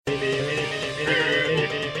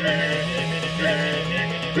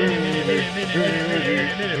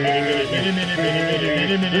Hey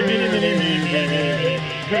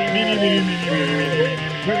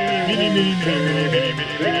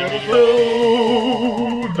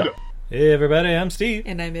everybody, I'm Steve.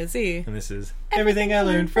 And I'm Izzy. And this is Everything I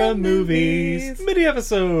Learned from Movies.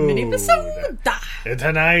 Mini-episode. Mini-episode. And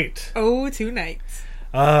tonight. Oh, 2 nights.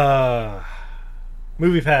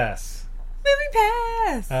 Movie Pass. Movie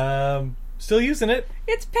Pass. Still using it.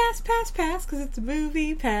 It's pass, because it's a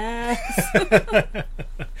Movie Pass.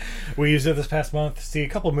 We used it this past month to see a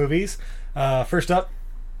couple movies. First up,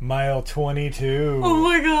 Mile 22. Oh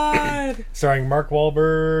my god. Starring Mark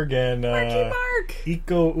Wahlberg and Marky Mark.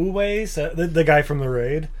 Iko Uwais, the guy from The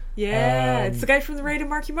Raid. Yeah, it's the guy from The Raid and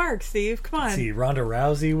Marky Mark, Steve. Come on. Let's see, Ronda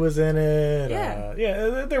Rousey was in it.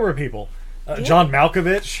 Yeah. There were people. John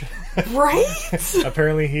Malkovich. Right?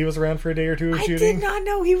 Apparently he was around for a day or two of shooting. I did not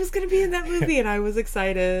know he was going to be in that movie, and I was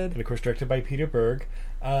excited. And of course directed by Peter Berg.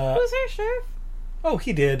 Who's here, Sheriff? Oh,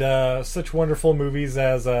 he did such wonderful movies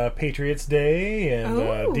as Patriots Day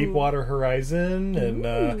and Deepwater Horizon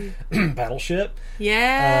and Battleship.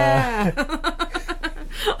 Yeah.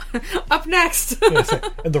 Up next.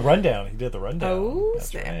 And The Rundown. He did The Rundown. Oh, that's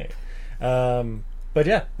snap. right. But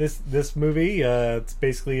yeah, this movie, it's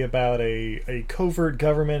basically about a covert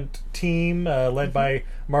government team led by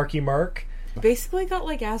Marky Mark. Basically got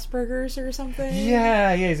like Asperger's or something.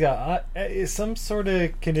 Yeah, he's got some sort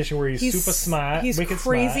of condition where he's super smart. He's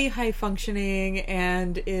crazy smart. high functioning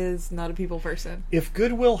and is not a people person. If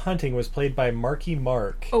Good Will Hunting was played by Marky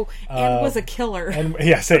Mark, and was a killer,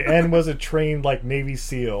 and was a trained like Navy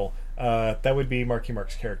SEAL, that would be Marky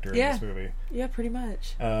Mark's character in this movie. Yeah, pretty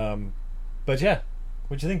much. But yeah,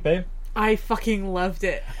 what'd you think, babe? I fucking loved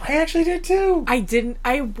it. I actually did too.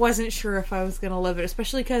 I wasn't sure if I was gonna love it,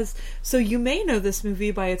 especially because, so you may know this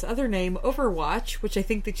movie by its other name, Overwatch, which I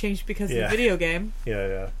think they changed because of the video game.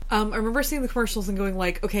 Yeah. I remember seeing the commercials and going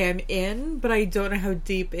like, okay, I'm in, but I don't know how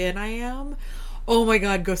deep in I am. Oh my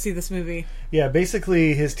god, go see this movie. Yeah,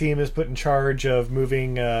 basically his team is put in charge of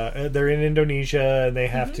moving, they're in Indonesia and they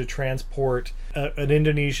have to transport an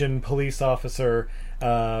Indonesian police officer,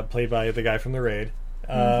 played by the guy from The Raid.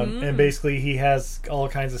 And basically he has all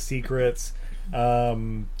kinds of secrets.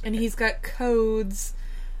 And he's got codes.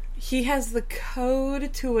 He has the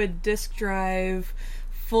code to a disk drive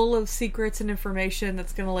full of secrets and information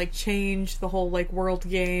that's going to like change the whole like world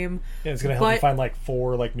game. Yeah, it's going to help him find like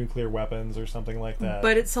 4 like nuclear weapons or something like that.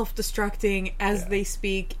 But it's self-destructing as they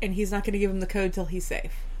speak, and he's not going to give him the code till he's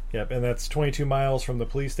safe. Yep, and that's 22 miles from the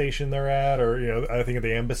police station they're at, or I think at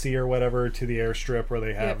the embassy or whatever, to the airstrip where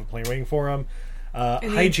they have a plane waiting for him.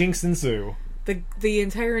 Hijinks ensue. The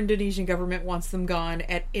entire Indonesian government wants them gone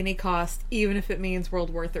at any cost, even if it means World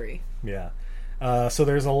War III. Yeah. So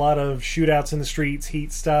there's a lot of shootouts in the streets,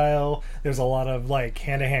 Heat style. There's a lot of like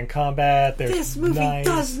hand-to-hand combat. This movie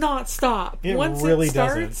does not stop. Once it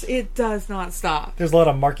starts, it does not stop. There's a lot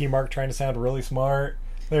of Marky Mark trying to sound really smart.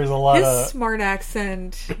 There's a lot of... His smart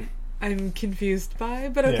accent, I'm confused by,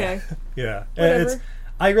 but okay. Yeah. Whatever.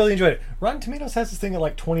 I really enjoyed it. Rotten Tomatoes has this thing at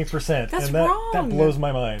like 20%. That's wrong. That blows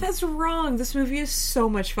my mind. That's wrong. This movie is so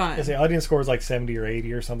much fun. The audience score is like 70 or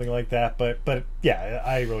 80 or something like that. But yeah,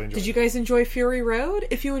 I really enjoyed it. Did you guys enjoy Fury Road?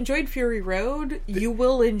 If you enjoyed Fury Road, you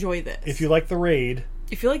will enjoy this. If you like The Raid...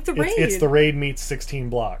 It's The Raid meets 16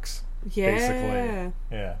 Blocks. Yeah. Basically.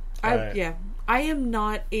 Yeah. I am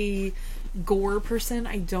not a gore person.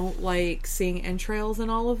 I don't like seeing entrails and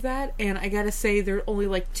all of that, and I gotta say there are only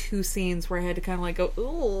like 2 scenes where I had to kind of like go,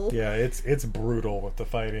 ooh. Yeah, it's brutal with the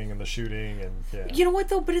fighting and the shooting, and you know what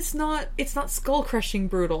though, but it's not skull crushing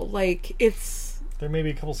brutal. Like, it's there may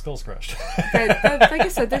be a couple skulls crushed. Like I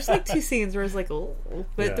said, there's like 2 scenes where I was like, oh,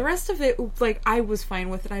 but the rest of it, like, I was fine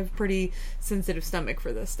with it. I have a pretty sensitive stomach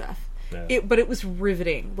for this stuff. Yeah. But it was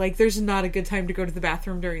riveting. Like, there's not a good time to go to the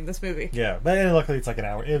bathroom during this movie. Yeah, but luckily it's like an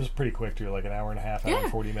hour. It was pretty quick too, like an hour and a half, hour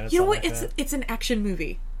and 40 minutes. You know what? Like it's an action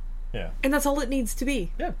movie. Yeah, and that's all it needs to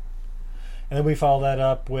be. Yeah, and then we follow that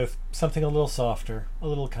up with something a little softer, a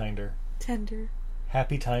little kinder, tender.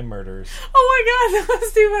 Happy Time Murders. Oh my god,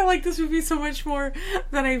 Steve, I like this movie so much more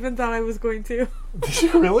than I even thought I was going to. Did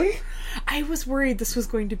you really? I was worried this was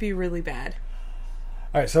going to be really bad.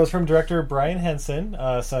 Alright, so it's from director Brian Henson,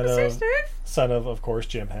 son of course,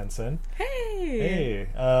 Jim Henson. Hey!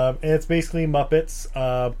 And it's basically Muppets,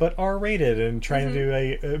 but R-rated, and trying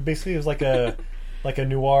to do basically it was like a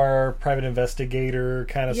noir private investigator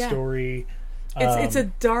kind of story. It's a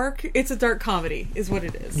dark comedy, is what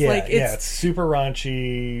it is. Yeah, it's super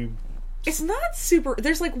raunchy. It's not super.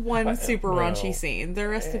 There's like one super raunchy scene. The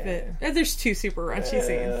rest of it, there's 2 super raunchy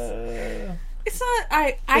scenes. It's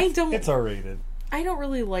not. It's R-rated. I don't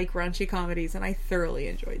really like raunchy comedies, and I thoroughly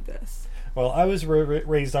enjoyed this. Well, I was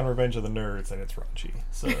raised on Revenge of the Nerds, and it's raunchy.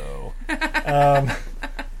 So,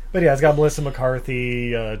 but yeah, it's got Melissa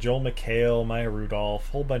McCarthy, Joel McHale, Maya Rudolph,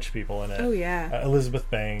 whole bunch of people in it. Oh yeah, Elizabeth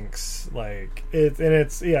Banks,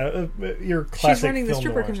 it's your classic. She's running the film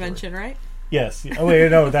stripper noir convention, story. right? Yes. Oh wait,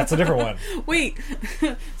 no, that's a different one. Wait,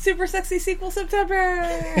 Super Sexy Sequel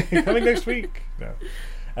September coming next week.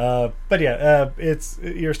 No, but yeah, it's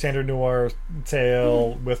your standard noir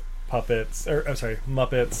tale with puppets, or I'm sorry,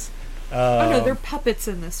 Muppets. Oh no, they're puppets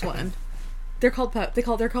in this one. They're called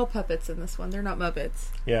puppets in this one. They're not Muppets.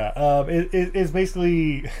 Yeah, it's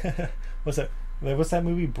basically what's that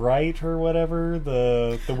movie, Bright or whatever,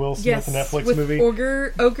 the Will Smith Netflix with movie,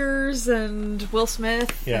 ogres and Will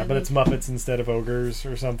Smith. Yeah, but it's Muppets instead of ogres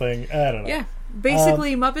or something. I don't know. Yeah,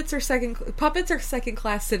 basically, puppets are second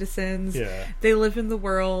class citizens. Yeah, they live in the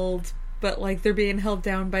world, but like they're being held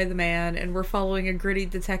down by the man, and we're following a gritty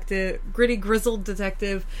grizzled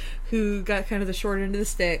detective who got kind of the short end of the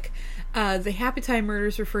stick. The Happy Time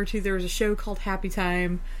murders refer to, there was a show called Happy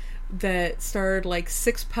Time that starred like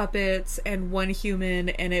 6 puppets and 1 human,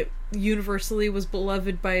 and it universally was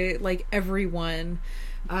beloved by like everyone,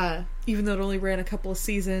 even though it only ran a couple of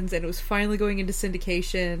seasons, and it was finally going into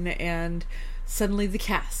syndication, and suddenly the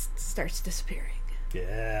cast starts disappearing.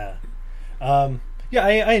 Yeah. Yeah,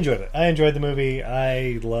 I enjoyed it. I enjoyed the movie.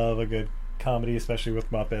 I love a good comedy, especially with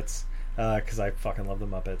Muppets, because I fucking love the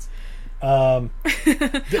Muppets.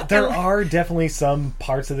 There are definitely some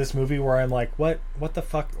parts of this movie where I'm like, what the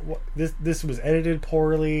fuck? This was edited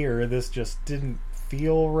poorly, or this just didn't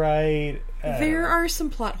feel right. There are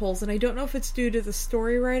some plot holes, and I don't know if it's due to the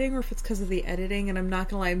story writing or if it's because of the editing, and I'm not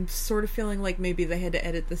gonna lie, I'm sort of feeling like maybe they had to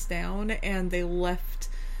edit this down, and they left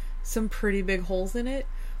some pretty big holes in it.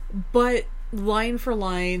 But line for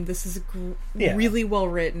line, this is really well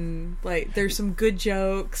written. Like, there's some good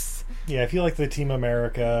jokes. Yeah, if you like the Team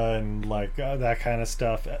America and like that kind of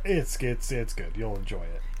stuff, it's good. You'll enjoy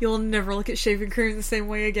it. You'll never look at shaving cream the same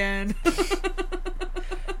way again.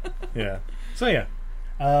 Yeah. So yeah.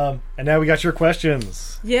 And now we got your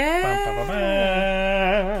questions.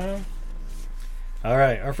 Yeah. All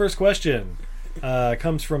right, our first question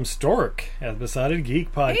comes from Stork at the Besotted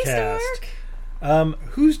Geek podcast. Hey, Stork.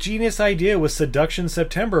 Whose genius idea was Seduction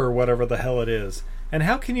September, or whatever the hell it is? And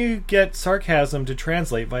how can you get sarcasm to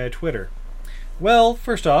translate via Twitter? Well,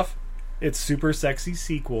 first off, it's Super Sexy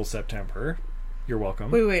Sequel September. You're welcome.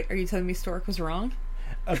 Wait, are you telling me Stork was wrong?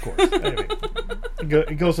 Of course. Anyway,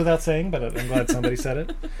 it goes without saying, but I'm glad somebody said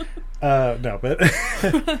it. No, but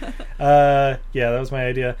yeah, that was my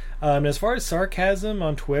idea. As far as sarcasm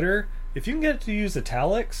on Twitter, if you can get it to use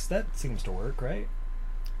italics, that seems to work, right?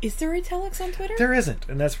 Is there italics on Twitter? There isn't,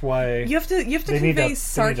 and that's why you have to convey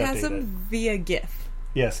sarcasm via GIF.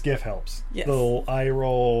 Yes, GIF helps. Yes. The little eye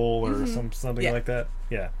roll or something like that.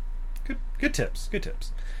 Yeah, good tips. Good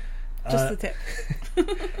tips. Just the tip.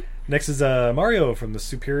 Next is Mario from the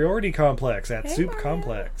Superiority Complex at Soup Mario.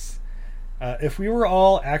 Complex. If we were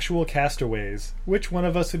all actual castaways, which one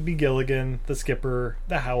of us would be Gilligan, the skipper,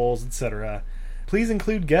 the Howells, etc.? Please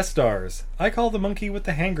include guest stars. I call the monkey with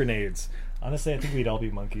the hand grenades. Honestly, I think we'd all be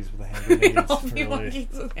monkeys with the hand grenades. We'd all be monkeys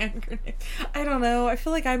with hand grenades. I don't know. I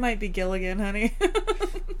feel like I might be Gilligan, honey.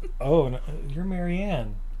 Oh, no, you're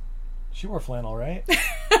Marianne. She wore flannel, right?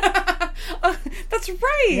 Oh, that's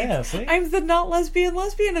right. Yeah, see? I'm the not lesbian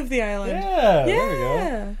of the island. Yeah, there we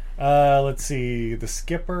go. Let's see. The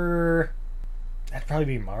skipper. That'd probably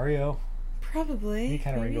be Mario. Probably. He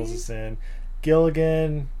kind of wrinkles us in.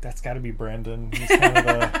 Gilligan. That's got to be Brendan. He's kind of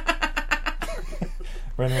the...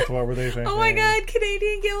 Brendan, what were they thinking? Oh my god,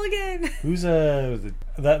 Canadian Gilligan. Who's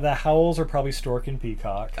the Howells are probably Stork and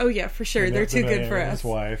Peacock. Oh yeah, for sure. They're too good for us. His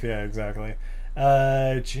wife, yeah, exactly.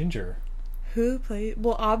 Ginger. Who played?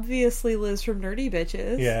 Well, obviously Liz from Nerdy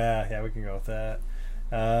Bitches. Yeah, we can go with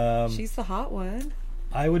that. She's the hot one.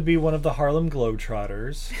 I would be one of the Harlem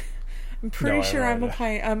Globetrotters. I'm pretty sure I'm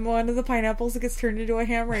one of the pineapples that gets turned into a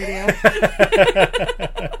ham radio.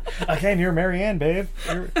 Again, you're Marianne, babe.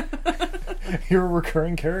 You're a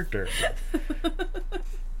recurring character.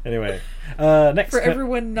 Anyway, next. For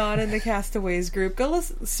everyone not in the Castaways group, go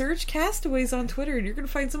search Castaways on Twitter and you're going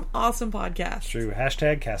to find some awesome podcasts. True.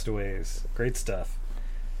 Hashtag Castaways. Great stuff.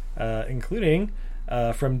 Including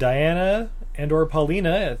from Diana and or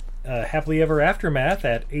Paulina at Happily Ever Aftermath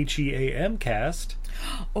at HEAMcast.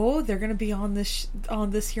 Oh, they're going to be on this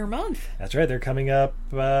here month. That's right. They're coming up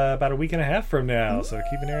about a week and a half from now, so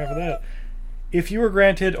keep an eye out for that. If you were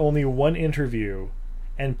granted only one interview,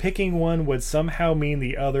 and picking one would somehow mean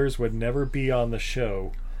the others would never be on the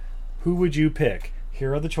show, who would you pick?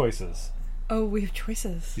 Here are the choices. Oh, we have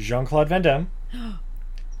choices. Jean-Claude Van Damme,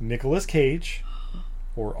 Nicolas Cage,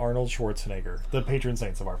 or Arnold Schwarzenegger, the patron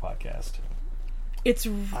saints of our podcast? It's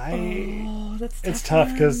It's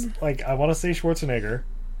tough because I want to say Schwarzenegger,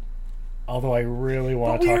 although I really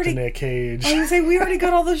want to talk to Nick Cage. I was gonna say we already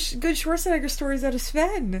got all the good Schwarzenegger stories out of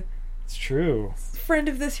Sven. It's true. Friend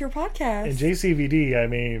of this here podcast. And JCVD, I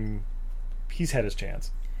mean, he's had his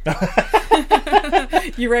chance.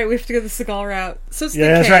 You're right. We have to go the Seagal route. So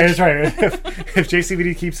yeah, that's right. If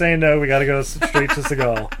JCVD keeps saying no, we got to go straight to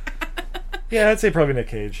Seagal. Yeah, I'd say probably Nick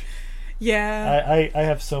Cage. Yeah. I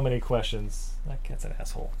have so many questions. That cat's an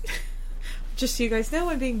asshole. Just so you guys know,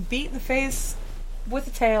 I'm being beat in the face with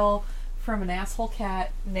a tail from an asshole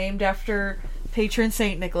cat named after patron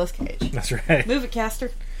saint Nicolas Cage. That's right. Move it,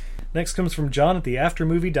 Caster. Next comes from John at the After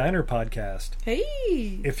Movie Diner podcast.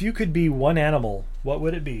 Hey! If you could be one animal, what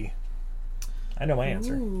would it be? I know my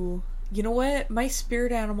answer. Ooh. You know what? My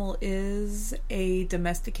spirit animal is a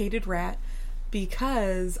domesticated rat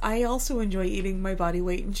because I also enjoy eating my body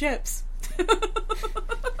weight in chips.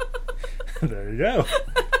 There you go.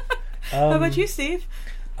 How about you, Steve?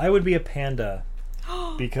 I would be a panda.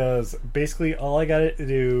 Because basically all I gotta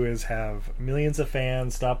do is have millions of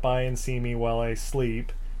fans stop by and see me while I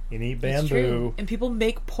sleep and eat bamboo. And people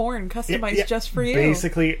make porn customized just for you.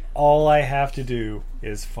 Basically all I have to do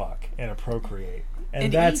is fuck and procreate.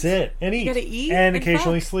 And that's it. And eat. You gotta eat and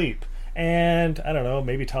occasionally sleep. And, I don't know,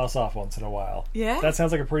 maybe toss off once in a while. Yeah. That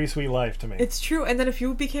sounds like a pretty sweet life to me. It's true. And then if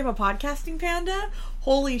you became a podcasting panda,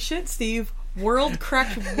 holy shit, Steve. World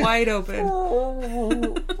cracked wide open.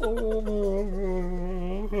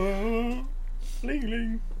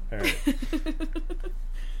 Ling. Alright.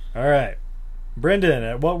 Alright. Brendan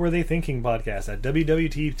at What Were They Thinking podcast at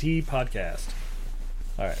WWTT podcast.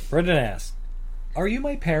 Alright. Brendan asks, are you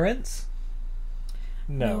my parents?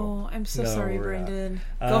 No. I'm so sorry, Brendan.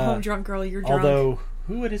 Not. Go home, drunk girl. You're drunk. Although,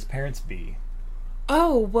 who would his parents be?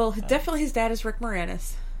 Oh, well, definitely his dad is Rick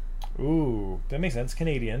Moranis. Ooh, that makes sense.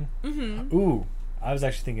 Canadian. Mm-hmm. Ooh, I was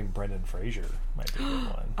actually thinking Brendan Fraser might be a good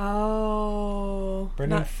one. Oh.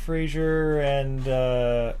 Brendan Fraser and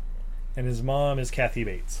his mom is Kathy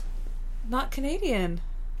Bates. Not Canadian.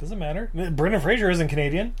 Doesn't matter. Brendan Fraser isn't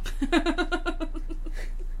Canadian.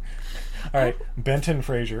 Alright, Benton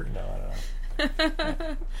Fraser. No, I don't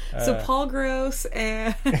know. So Paul Gross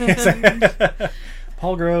and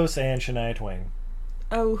Paul Gross and Shania Twain.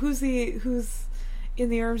 Oh, who's in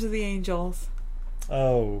the arms of the angels?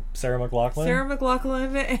 Oh, Sarah McLachlan. Sarah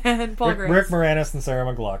McLachlan and Paul Gross. Rick Moranis and Sarah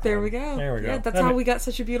McLachlan. There we go. Yeah, that's how we got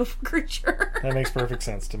such a beautiful creature. That makes perfect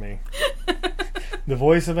sense to me. The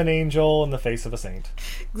voice of an angel and the face of a saint.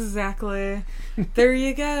 Exactly. There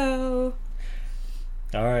you go.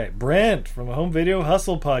 All right, Brent from the Home Video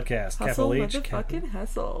Hustle podcast. Hustle, motherfucking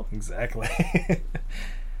hustle. Exactly.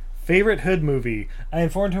 Favorite Hood movie? I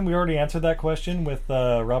informed him we already answered that question with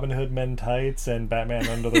Robin Hood Men Tights and Batman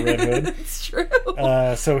Under the Red Hood. It's true.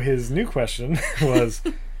 So his new question was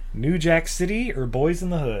New Jack City or Boys in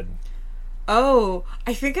the Hood? Oh,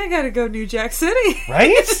 I think I gotta go New Jack City.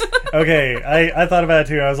 Right? Okay, I thought about it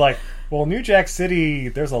too. I was like, well, New Jack City,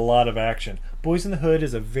 there's a lot of action. Boys in the Hood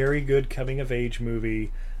is a very good coming-of-age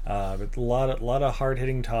movie. With a lot of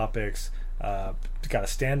hard-hitting topics. It's got a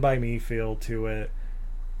Stand By Me feel to it.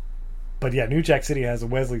 But yeah, New Jack City has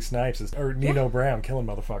Wesley Snipes or Nino Brown killing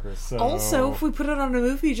motherfuckers. So. Also, if we put it on a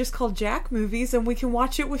movie just called Jack Movies, and we can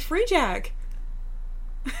watch it with Free Jack.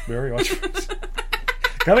 We already watched it.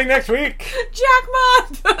 Coming next week! Jack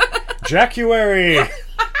Month! Jackuary!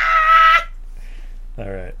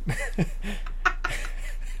 Alright.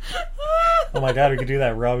 Oh my god, we could do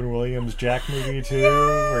that Robin Williams Jack movie too,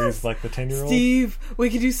 where he's like the 10-year-old. Steve,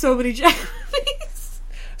 we could do so many Jack movies.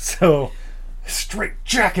 So, straight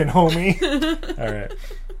jacking, homie. Alright.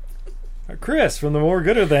 Chris from the More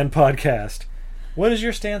Gooder Than podcast. What is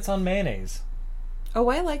your stance on mayonnaise? Oh,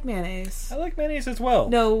 I like mayonnaise. I like mayonnaise as well.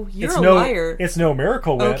 No, you're a liar. It's no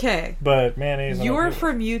Miracle Whip. Okay. But mayonnaise... You're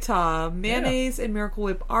from Utah. Mayonnaise and Miracle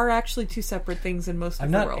Whip are actually two separate things in most of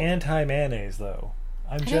the world. I'm not anti-mayonnaise, though.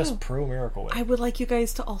 I'm just pro-Miracle Whip. I would like you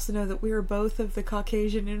guys to also know that we are both of the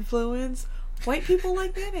Caucasian influence. White people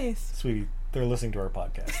like mayonnaise. Sweetie, they're listening to our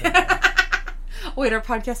podcast. Wait, our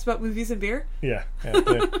podcast about movies and beer? Yeah they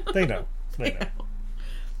know. They know.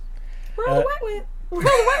 Where are the white women? Where are the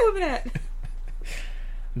white women at?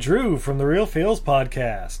 Drew from the Real Feels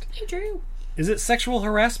podcast. Hey, Drew. Is it sexual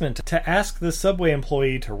harassment to ask the Subway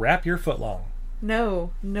employee to wrap your footlong?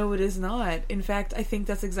 No, it is not. In fact, I think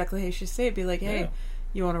that's exactly how you should say it. Be like, hey,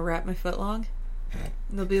 you want to wrap my footlong? And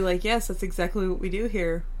they'll be like, yes, that's exactly what we do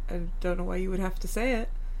here. I don't know why you would have to say it.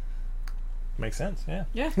 Makes sense, yeah.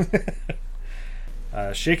 Yeah.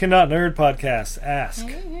 Shaken Not Nerd podcast ask,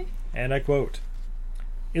 and I quote,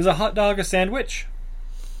 is a hot dog a sandwich?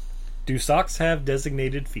 Do socks have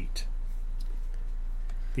designated feet?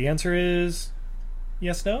 The answer is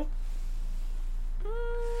yes, no.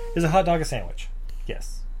 Is a hot dog a sandwich?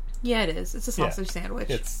 Yes. Yeah, it is. It's a sausage sandwich.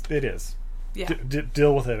 It is. Yeah.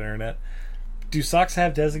 Deal with it, Internet. Do socks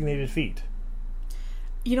have designated feet?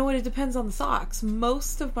 You know what? It depends on the socks.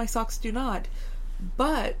 Most of my socks do not.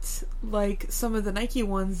 But, like, some of the Nike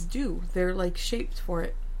ones do. They're, like, shaped for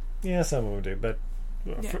it. Yeah, some of them do, but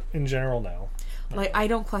in general, no. Like, I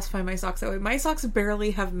don't classify my socks that way. My socks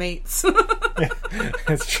barely have mates.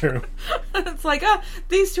 It's true. It's like,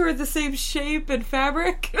 these two are the same shape and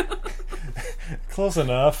fabric. Close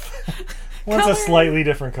enough. One's Color. a slightly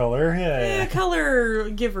different color. Yeah. Color,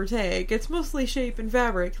 give or take. It's mostly shape and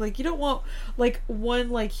fabric. Like, you don't want, like, one,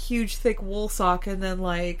 like, huge, thick wool sock and then,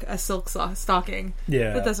 like, a silk stocking.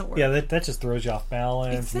 Yeah. That doesn't work. Yeah, that just throws you off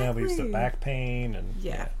balance. And that leads to Exactly. back pain. And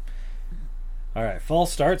Yeah. All right,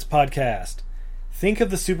 False Starts podcast. Think of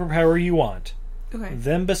the superpower you want. Okay.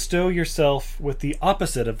 Then bestow yourself with the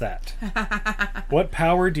opposite of that. What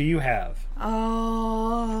power do you have?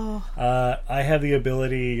 Oh. I have the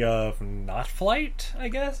ability of not flight, I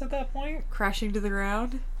guess, at that point. Crashing to the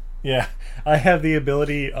ground? Yeah. I have the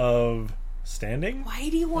ability of standing. Why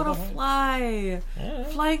do you want to fly? Yeah.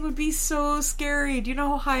 Flying would be so scary. Do you know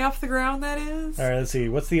how high off the ground that is? All right, let's see.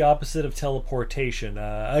 What's the opposite of teleportation?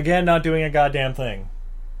 Again, not doing a goddamn thing.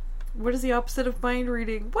 What is the opposite of mind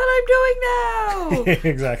reading? What I'm doing now!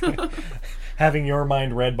 Exactly. Having your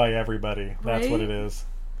mind read by everybody. That's what Right? it is.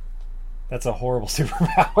 That's a horrible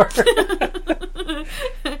superpower.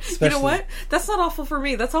 You know what? That's not awful for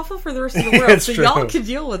me. That's awful for the rest of the world. It's So true. y'all can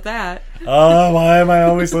deal with that. Oh, why am I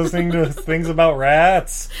always listening to things about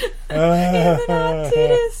rats? In the not too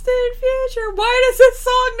distant future, why does this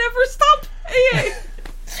song never stop playing?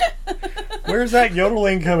 Where's that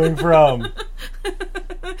yodeling coming from?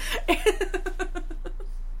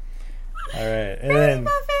 All right, and then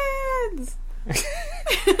Muffins! all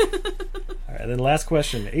right, then last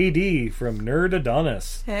question. AD from Nerd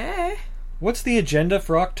Adonis. Hey. What's the agenda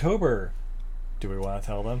for October? Do we want to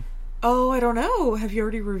tell them? Oh, I don't know. Have you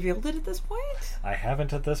already revealed it at this point? I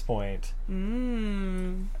haven't at this point.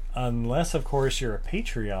 Unless, of course, you're a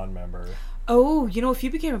Patreon member. Oh, you know, if you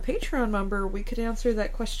became a Patreon member, we could answer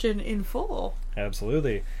that question in full.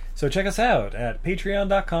 Absolutely. So check us out at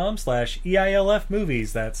patreon.com/EILF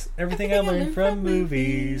movies. That's everything I learned from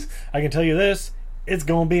movies. I can tell you this, it's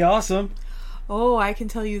gonna be awesome. Oh, I can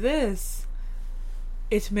tell you this.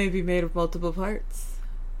 It may be made of multiple parts.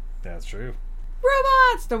 That's true.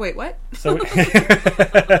 Robots! No, wait, what? So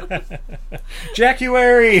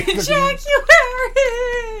January! January!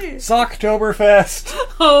 Socktoberfest!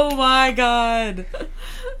 Oh my god.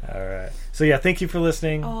 Alright. So yeah, thank you for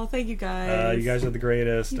listening. Oh, thank you guys. You guys are the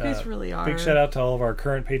greatest. You guys really are. Big shout out to all of our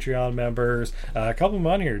current Patreon members. A couple of them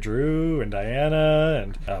on here, Drew and Diana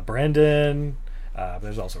and Brendan.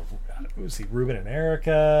 There's also Ruben and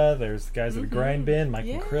Erica. There's the guys at the Grind Bin, Mike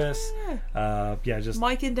and Chris. Just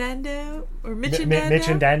Mike and Dando or Mitch and Dando. Mitch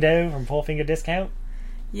and Dando from Full Finger Discount.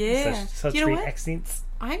 Yeah. Such you know great what? accents.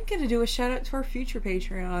 I'm gonna do a shout out to our future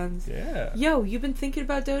Patreons. Yeah. Yo, you've been thinking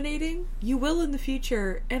about donating? You will in the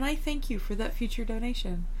future, and I thank you for that future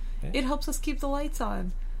donation. Yeah. It helps us keep the lights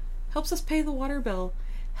on, helps us pay the water bill,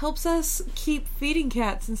 helps us keep feeding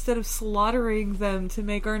cats instead of slaughtering them to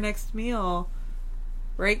make our next meal.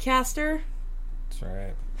 Right, Caster? That's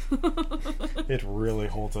right. It really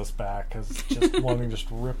holds us back because just wanting to just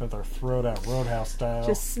rip at their throat out Roadhouse style.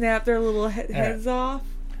 Just snap their little heads off.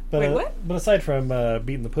 But, Wait, what? But aside from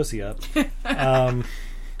beating the pussy up,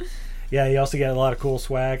 yeah, you also get a lot of cool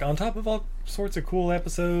swag on top of all sorts of cool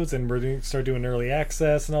episodes, and we're start doing early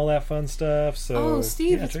access and all that fun stuff. So, Oh,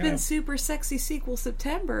 Steve, yeah, it's check it been out. Super Sexy Sequel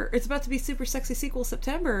September. It's about to be Super Sexy Sequel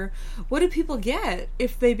September. What do people get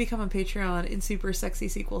if they become a Patreon in Super Sexy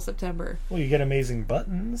Sequel September? Well, you get amazing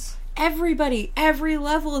buttons. Everybody, every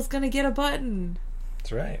level is going to get a button.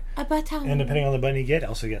 That's right. A button. And depending on the button you get,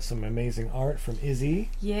 also get some amazing art from Izzy.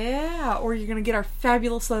 Yeah, or you're going to get our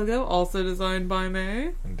fabulous logo, also designed by me.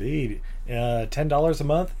 Indeed. $10 a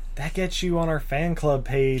month. That gets you on our fan club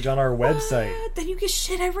page on our website. What? Then you get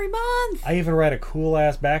shit every month. I even write a cool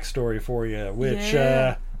ass backstory for you, which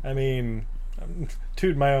Yeah. I mean, I'm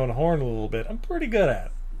tooting my own horn a little bit. I'm pretty good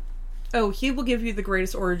at. Oh, he will give you the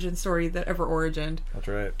greatest origin story that ever origined That's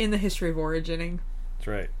right. in the history of origining. That's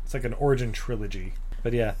right. It's like an origin trilogy.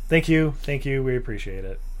 But yeah, thank you. We appreciate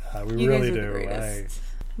it. We You really guys are do. the greatest.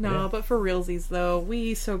 No, Yeah. but for realsies though,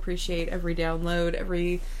 we so appreciate every download,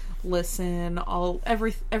 every listen,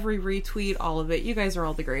 every retweet, all of it. You guys are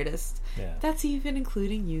all the greatest. Yeah. That's even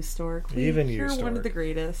including you, Stork. Even you, You're one Stork. of the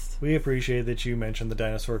greatest. We appreciate that you mentioned the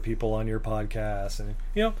dinosaur people on your podcast, and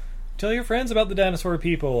Tell your friends about the dinosaur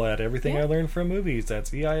people at Everything Yeah. I Learned from Movies. That's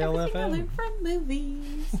Everything I EILFM. learned from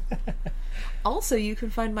movies. Also, you can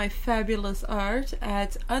find my fabulous art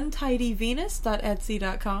at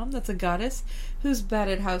untidyvenus.etsy.com. That's a goddess who's bad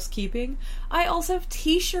at housekeeping. I also have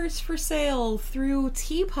t-shirts for sale through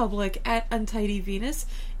TeePublic at Untidy Venus.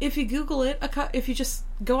 If you Google it, if you just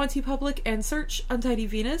go on TeePublic and search Untidy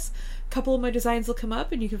Venus, a couple of my designs will come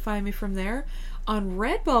up and you can find me from there. On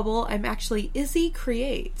Redbubble, I'm actually Izzy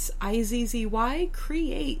Creates. IZZY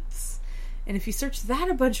Creates. And if you search that,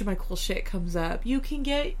 a bunch of my cool shit comes up. You can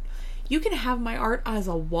have my art as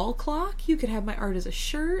a wall clock. You can have my art as a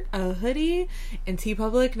shirt, a hoodie. And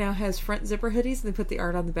TeePublic now has front zipper hoodies, and they put the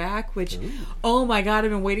art on the back, which, oh my god, I've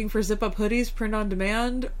been waiting for zip-up hoodies, print on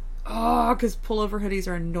demand. Oh, because pullover hoodies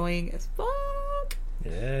are annoying as fuck.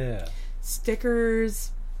 Yeah. Stickers,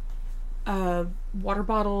 water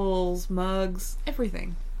bottles, mugs,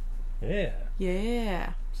 everything. Yeah.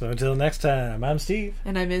 Yeah. So until next time, I'm Steve.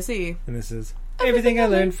 And I'm Izzy. And this is Everything I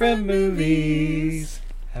Learned from Movies.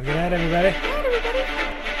 Have a good night, everybody. Bye, everybody.